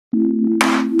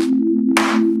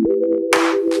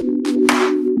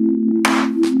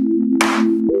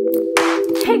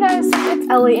guys, it's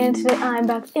Ellie and today I'm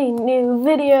back with a new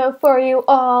video for you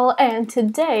all, and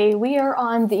today we are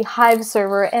on the Hive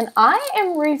server and I'm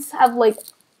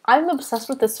obsessed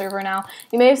with this server now.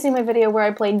 You may have seen my video where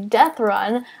I played Death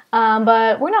Run,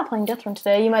 but we're not playing Death Run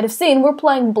today. You might have seen we're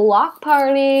playing Block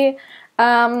Party.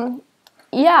 Yeah,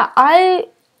 I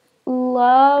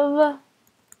love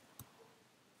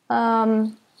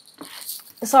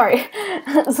sorry,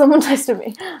 someone texted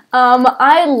me.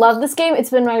 I love this game.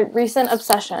 It's been my recent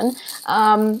obsession.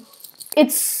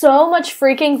 It's so much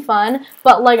freaking fun,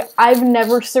 but like I've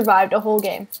never survived a whole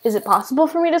game. Is it possible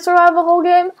for me to survive a whole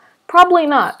game? Probably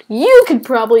not. You could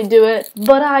probably do it,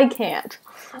 but I can't.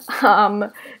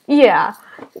 Yeah,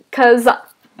 because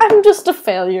I'm just a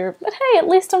failure. But hey, at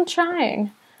least I'm trying.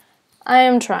 I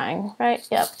am trying, right?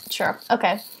 Yep, sure.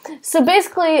 Okay. So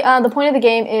basically, the point of the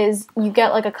game is you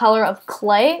get like a color of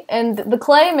clay, and the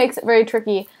clay makes it very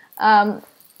tricky.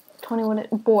 21,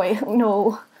 boy,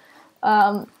 no.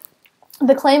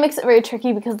 The clay makes it very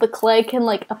tricky because the clay can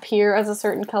like appear as a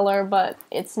certain color, but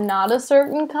it's not a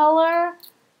certain color.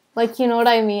 Like, you know what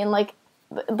I mean? Like,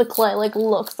 the clay like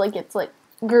looks like it's like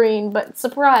green, but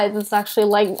surprise, it's actually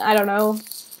like, I don't know,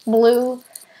 blue.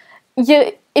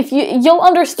 You'll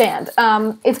understand.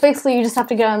 It's basically you just have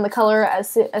to get on the color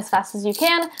as fast as you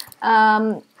can,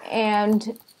 and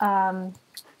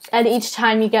each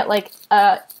time you get like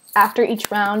after each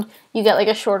round you get like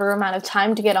a shorter amount of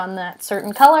time to get on that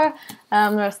certain color.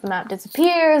 The rest of the map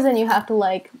disappears, and you have to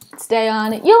like stay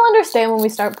on it. You'll understand when we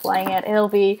start playing it. It'll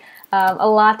be a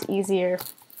lot easier.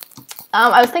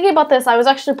 I was thinking about this. I was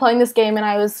actually playing this game,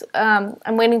 and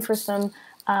I'm waiting for some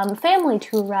family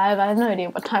to arrive. I have no idea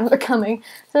what time they're coming.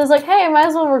 So I was like, hey, I might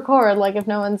as well record, like, if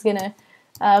no one's gonna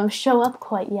show up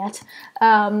quite yet.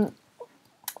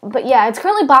 But yeah, it's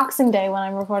currently Boxing Day when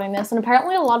I'm recording this, and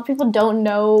apparently a lot of people don't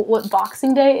know what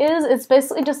Boxing Day is. It's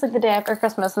basically just like the day after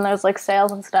Christmas, and there's like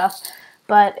sales and stuff.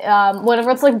 But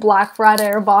whenever it's like Black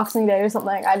Friday or Boxing Day or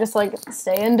something, I just like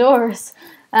stay indoors.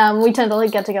 We tend to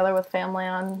like get together with family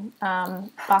on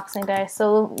Boxing Day.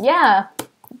 So yeah,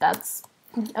 that's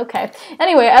okay.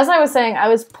 Anyway, as I was saying, I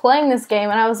was playing this game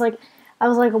and I was like,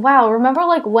 wow, remember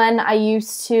like when I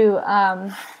used to,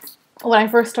 when I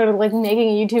first started like making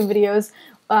YouTube videos,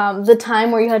 the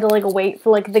time where you had to like wait for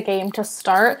like the game to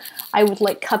start, I would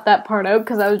like cut that part out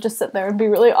because I would just sit there and be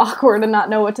really awkward and not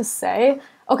know what to say.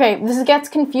 Okay, this gets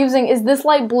confusing. Is this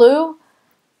light blue?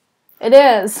 It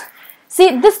is.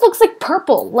 See, this looks like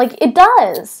purple. Like, it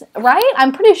does, right?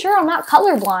 I'm pretty sure I'm not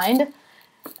colorblind.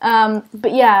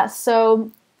 But yeah,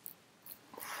 so,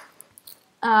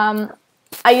 I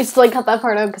used to, like, cut that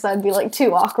part out because I'd be, like,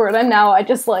 too awkward, and now I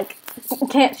just, like,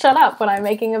 can't shut up when I'm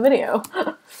making a video.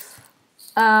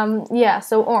 Yeah,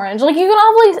 so orange. Like, you can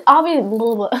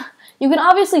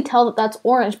obviously tell that that's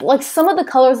orange, but, like, some of the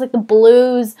colors, like the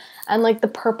blues and, like, the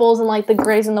purples and, like, the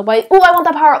grays and the white. Oh, I want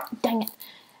that power up! Dang it.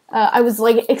 I was,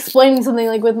 like, explaining something,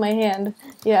 like, with my hand.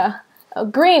 Yeah.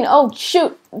 Green. Oh,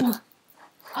 shoot.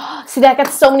 See, that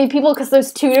gets so many people because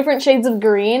there's two different shades of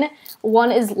green.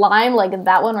 One is lime, like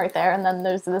that one right there, and then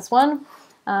there's this one.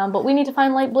 But we need to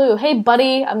find light blue. Hey,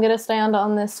 buddy, I'm going to stand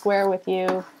on this square with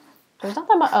you. There's not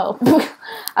that much. Oh.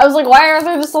 I was like, why are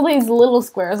there just all these little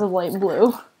squares of light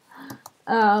blue?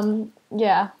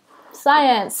 Yeah.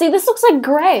 Science. See, this looks like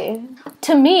gray.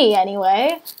 To me,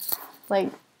 anyway.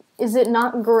 Like, is it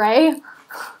not gray?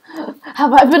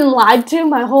 Have I been lied to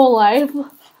my whole life?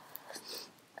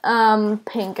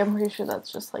 Pink. I'm pretty sure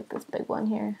that's just like this big one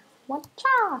here.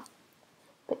 Watcha!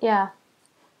 But yeah.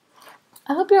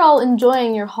 I hope you're all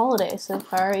enjoying your holiday so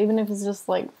far, even if it's just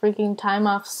like freaking time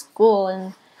off school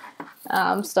and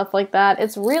stuff like that.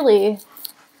 It's really,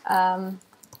 I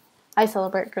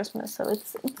celebrate Christmas, so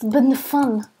it's been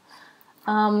fun.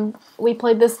 We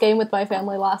played this game with my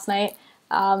family last night.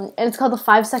 And it's called the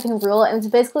 5-second rule, and it's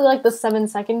basically like the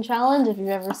 7-second challenge, if you've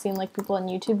ever seen like people on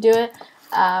YouTube do it.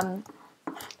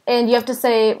 And you have to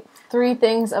say 3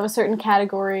 things of a certain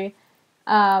category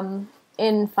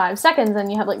in 5 seconds, and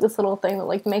you have like this little thing that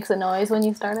like makes a noise when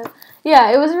you start it.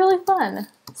 Yeah, it was really fun.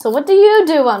 So what do you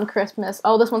do on Christmas?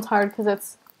 Oh, this one's hard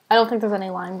because I don't think there's any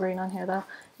lime green on here though.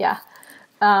 Yeah.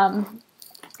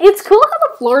 It's cool how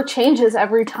the floor changes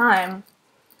every time.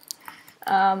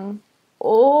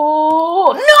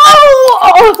 Oh, no!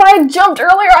 Oh, if I had jumped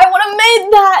earlier, I would have made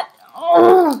that!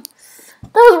 Oh,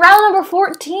 that was round number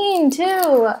 14,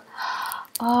 too.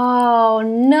 Oh,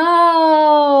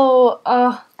 no!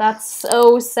 Oh, that's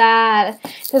so sad.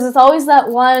 Because it's always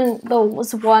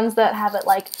those ones that have it,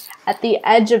 like, at the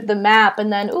edge of the map,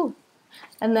 and then, ooh.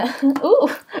 And then,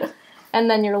 ooh. And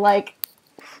then you're like,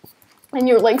 and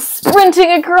you're like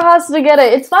sprinting across to get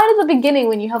it. It's fine at the beginning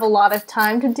when you have a lot of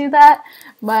time to do that,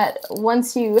 but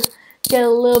once you get a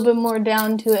little bit more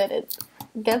down to it, it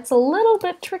gets a little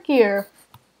bit trickier.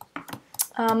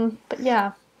 But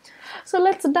yeah. So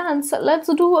let's dance. Let's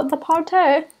do the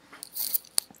party.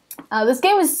 This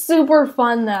game is super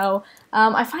fun though.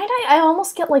 I find I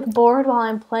almost get like bored while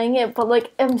I'm playing it, but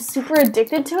like I'm super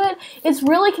addicted to it. It's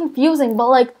really confusing, but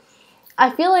like I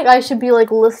feel like I should be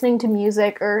like listening to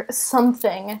music or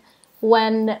something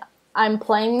when I'm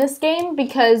playing this game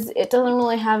because it doesn't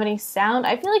really have any sound.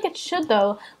 I feel like it should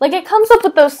though. Like it comes up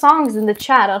with those songs in the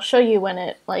chat. I'll show you when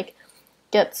it like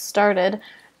gets started.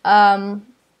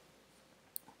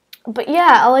 But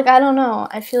yeah, like I don't know.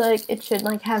 I feel like it should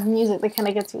like have music that kind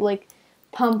of gets you like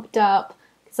pumped up.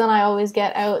 Cause then I always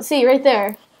get out. See right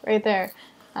there, right there.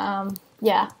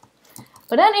 Yeah.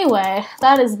 But anyway,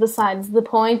 that is besides the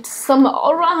point. Some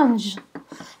orange.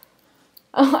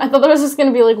 Oh, I thought there was just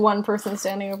gonna be like one person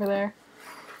standing over there.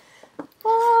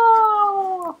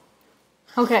 Oh.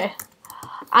 Okay.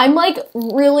 I'm like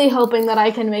really hoping that I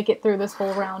can make it through this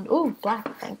whole round. Ooh,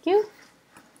 black, thank you.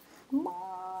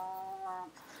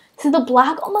 See, the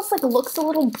black almost like looks a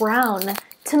little brown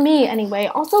to me anyway.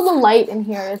 Also the light in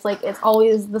here is like, it's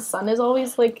always, the sun is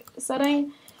always like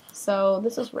setting. So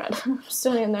this is red. I'm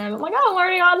standing there and I'm like, oh, I'm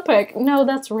already on pick. No,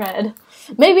 that's red.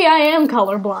 Maybe I am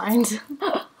colorblind.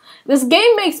 This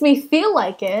game makes me feel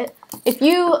like it. If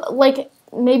you, like,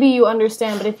 maybe you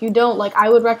understand, but if you don't, like, I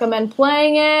would recommend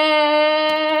playing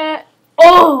it.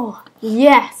 Oh,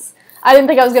 yes. I didn't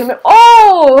think I was gonna make,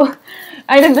 oh!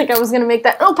 I didn't think I was gonna make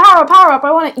that. Oh, power up,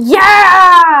 I want it.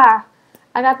 Yeah!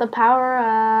 I got the power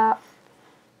up.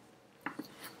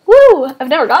 Woo! I've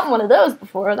never gotten one of those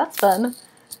before. That's fun.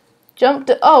 Jump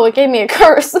to, oh, it gave me a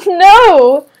curse.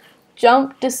 No!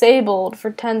 Jump disabled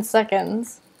for 10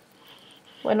 seconds.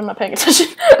 Wait, I'm not paying attention.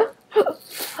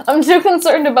 I'm too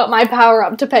concerned about my power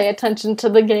up to pay attention to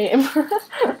the game.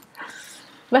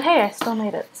 But hey, I still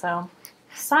made it, so.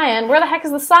 Cyan, where the heck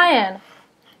is the cyan?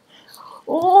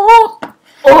 Oh!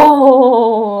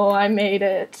 Oh, I made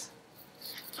it.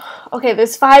 Okay,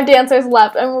 there's 5 dancers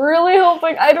left. I'm really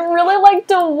hoping, I'd really like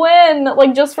to win,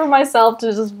 like just for myself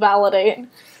to just validate.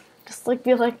 Just like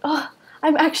be like, oh,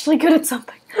 I'm actually good at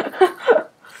something.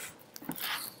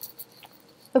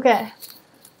 Okay,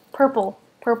 purple,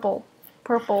 purple,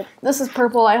 purple. This is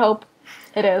purple, I hope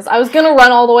it is. I was gonna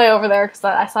run all the way over there because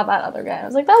I saw that other guy. I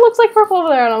was like, that looks like purple over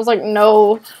there. And I was like,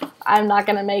 no, I'm not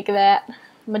gonna make that.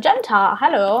 Magenta,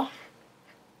 hello.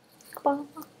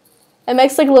 It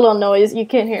makes like a little noise. You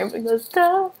can't hear it, but it goes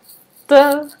da,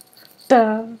 da,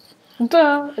 da,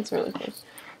 da. It's really cool.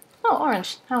 Oh,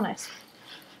 orange. How nice.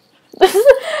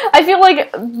 I feel like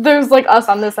there's like us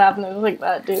on this app and there's like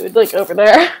that dude like over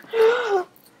there.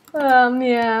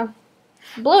 Yeah.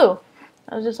 Blue.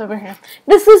 I was just over here.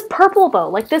 This is purple though.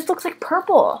 Like this looks like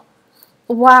purple.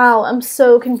 Wow, I'm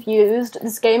so confused.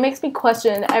 This game makes me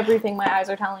question everything my eyes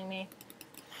are telling me.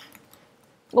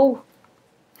 Oh.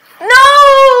 No!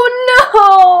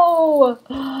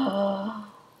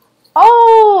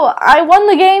 Oh, I won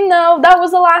the game though. That was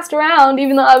the last round,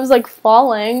 even though I was like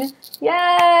falling. Yay!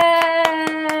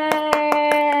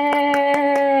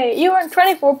 You earned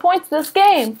 24 points this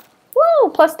game. Woo!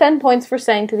 Plus 10 points for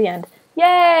staying to the end.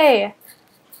 Yay!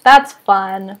 That's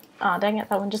fun. Aw, oh, dang it,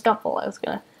 that one just got full. I was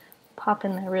gonna pop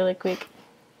in there really quick.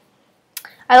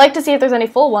 I like to see if there's any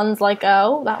full ones, like,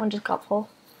 oh, that one just got full.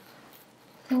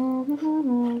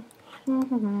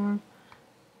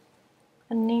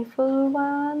 Any full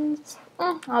ones?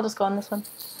 I'll just go on this one.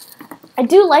 I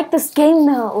do like this game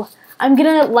though. I'm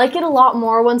gonna like it a lot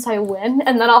more once I win,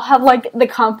 and then I'll have like the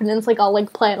confidence, like I'll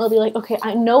like play it and I'll be like, okay,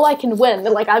 I know I can win.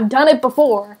 Like I've done it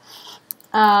before.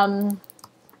 But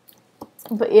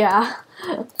yeah,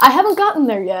 I haven't gotten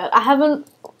there yet. I haven't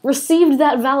received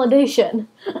that validation.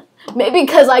 Maybe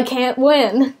because I can't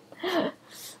win.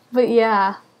 But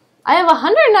yeah. I have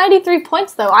 193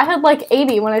 points though. I had like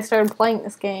 80 when I started playing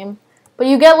this game. But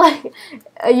you get like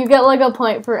a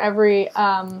point for every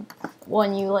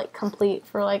one you like complete,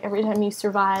 for like every time you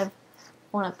survive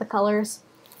one of the colors.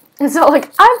 And so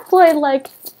like I've played like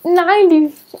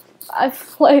 90. I've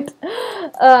played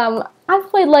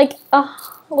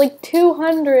like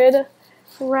 200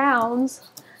 rounds.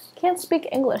 Can't speak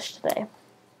English today.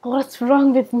 What's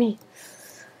wrong with me?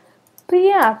 But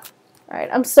yeah. Alright,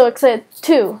 I'm so excited.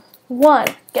 2, 1,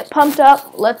 get pumped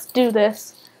up. Let's do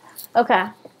this. Okay.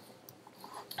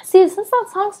 See, this is not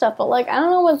song stuff, but like I don't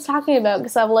know what it's talking about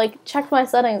because I've like checked my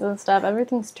settings and stuff.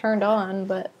 Everything's turned on,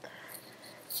 but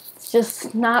it's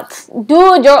just not.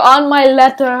 Dude, you're on my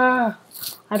letter.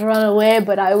 I'd run away,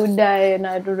 but I would die, and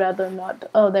I'd rather not.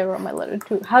 Oh, they wrote my letter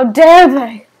too. How dare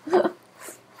they?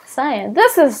 Cyan.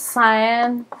 This is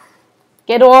Cyan.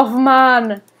 Get off,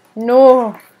 man.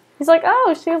 No. He's like,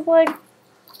 oh, she's like...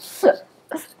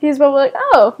 He's probably like,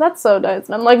 oh, that's so nice.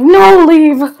 And I'm like, no,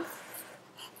 leave.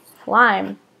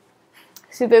 Lime.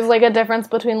 See, there's like a difference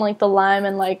between like the lime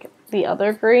and like the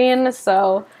other green,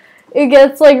 so it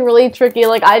gets like really tricky.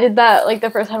 Like I did that like the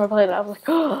first time I played it, I was like,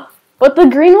 oh. But the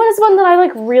green one is one that I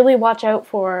like really watch out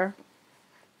for.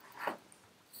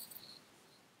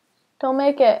 Don't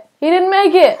make it. He didn't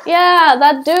make it. Yeah,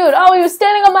 that dude. Oh, he was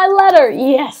standing on my letter.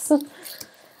 Yes.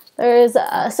 There's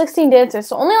 16 dancers,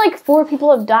 so only like 4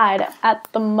 people have died at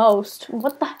the most.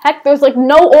 What the heck? There's like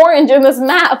no orange in this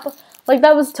map. Like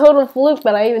that was total fluke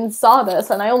that I even saw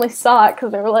this, and I only saw it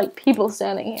because there were like people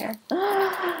standing here.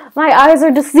 My eyes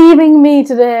are deceiving me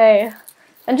today.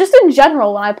 And just in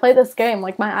general, when I play this game,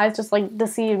 like my eyes just like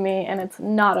deceive me, and it's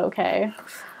not okay.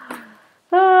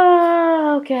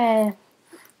 Okay.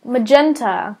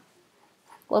 Magenta.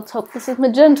 Let's hope this is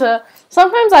magenta.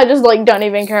 Sometimes I just like don't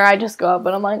even care. I just go up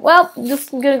and I'm like, well,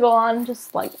 just gonna go on.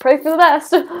 Just like pray for the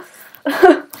best.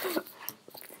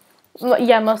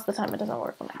 Yeah, most of the time it doesn't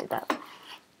work when I do that.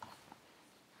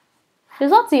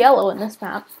 There's lots of yellow in this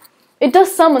map. It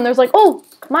does some when there's like, oh,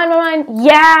 mine.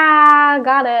 Yeah,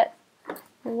 got it.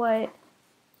 Wait.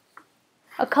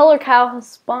 A color cow has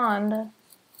spawned.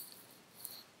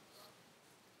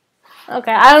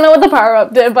 Okay, I don't know what the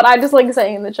power-up did, but I just like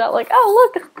saying in the chat, like,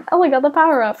 oh, look, I only got the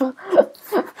power-up.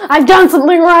 I've done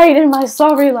something right in my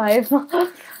sorry life.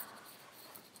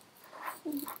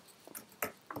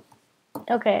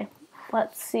 Okay,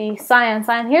 let's see. Cyan.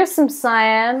 Here's some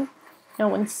cyan. No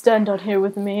one stand out here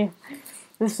with me.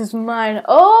 This is mine.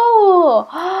 Oh!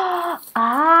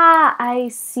 Ah, I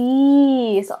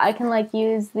see. So I can, like,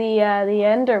 use the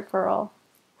ender pearl.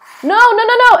 No!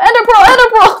 Ender pearl!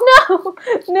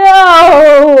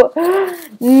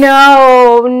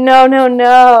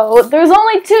 No! There's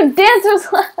only 2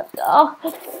 dancers left. Oh.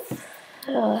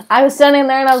 I was standing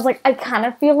there and I was like, I kind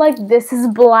of feel like this is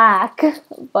black,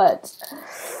 but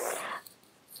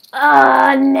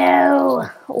no.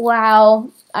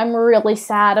 Wow, I'm really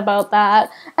sad about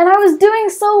that. And I was doing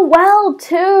so well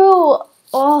too.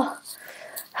 Oh.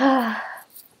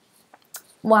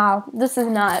 Wow, this is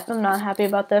not, I'm not happy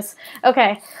about this.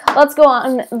 Okay, let's go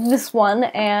on this one,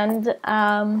 and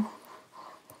I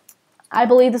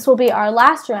believe this will be our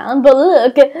last round, but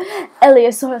look,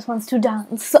 ellieasaurs wants to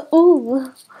dance.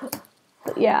 Ooh.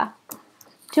 But yeah,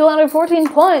 214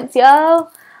 points, yo.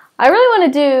 I really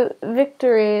want to do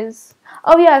victories.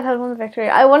 Oh yeah, I've had one victory.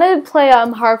 I wanted to play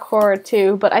hardcore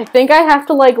too, but I think I have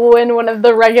to like win one of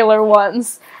the regular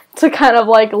ones to kind of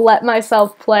like let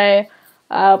myself play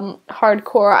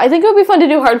hardcore. I think it would be fun to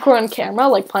do hardcore on camera,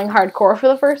 like playing hardcore for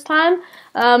the first time.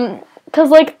 Cause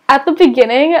like at the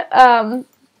beginning, I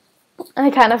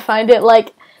kind of find it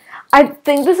like, I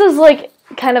think this is like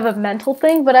kind of a mental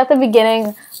thing, but at the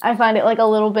beginning I find it like a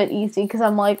little bit easy because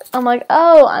I'm like,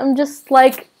 oh, I'm just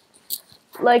like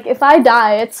if I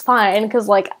die, it's fine, cause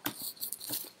like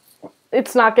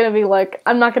it's not gonna be like,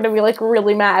 I'm not gonna be like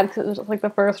really mad because it's just like the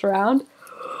first round.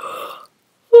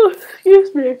 Oh,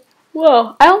 excuse me.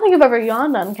 Whoa, I don't think I've ever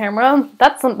yawned on camera.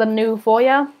 That's something new for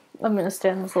ya. I'm gonna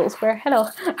stand in this little square. Hello.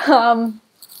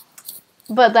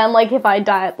 But then, like, if I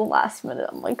die at the last minute,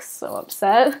 I'm, like, so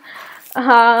upset.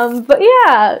 But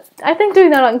yeah, I think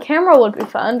doing that on camera would be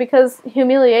fun, because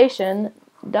humiliation,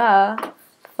 duh,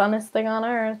 funnest thing on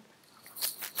earth.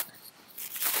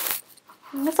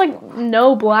 There's, like,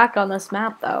 no black on this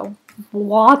map, though.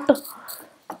 What?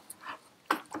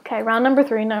 Okay, round number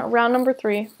 3 now. Round number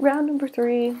 3.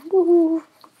 Woohoo.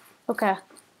 Okay.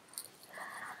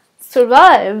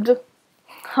 Survived.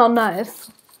 How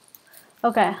nice.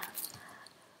 Okay.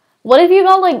 What if you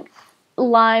got, like,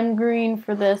 lime green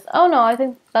for this? Oh, no, I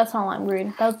think that's not lime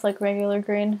green. That's, like, regular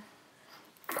green.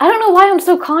 I don't know why I'm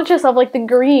so conscious of, like, the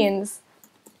greens.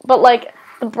 But, like,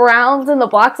 the browns and the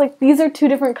blacks, like, these are 2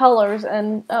 different colors.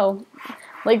 And, oh...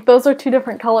 like, those are 2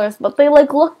 different colors, but they,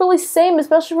 like, look really same,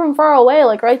 especially from far away,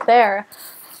 like, right there.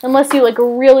 Unless you, like,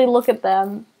 really look at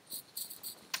them.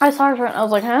 I saw it and I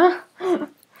was like, huh?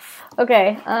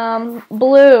 Okay,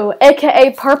 blue, aka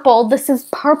purple. This is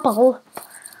purple.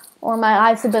 Or my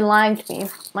eyes have been lying to me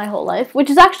my whole life, which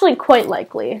is actually quite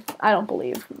likely. I don't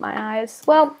believe my eyes.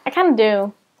 Well, I kind of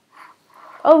do.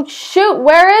 Oh, shoot,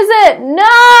 where is it?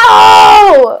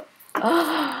 No!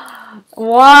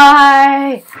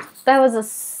 Why? That was a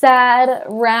sad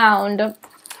round.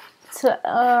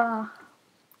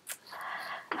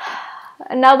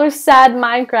 And now there's sad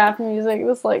Minecraft music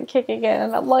that's like kicking in,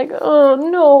 and I'm like, oh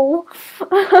no.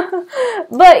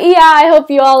 But yeah, I hope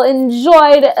you all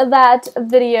enjoyed that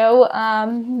video.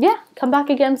 Yeah, come back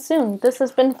again soon. This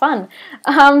has been fun.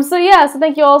 So yeah, so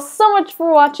thank you all so much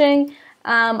for watching.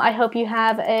 I hope you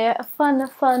have a fun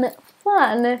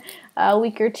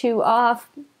week or two off.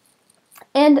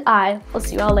 And I will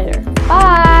see you all later.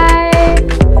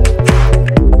 Bye!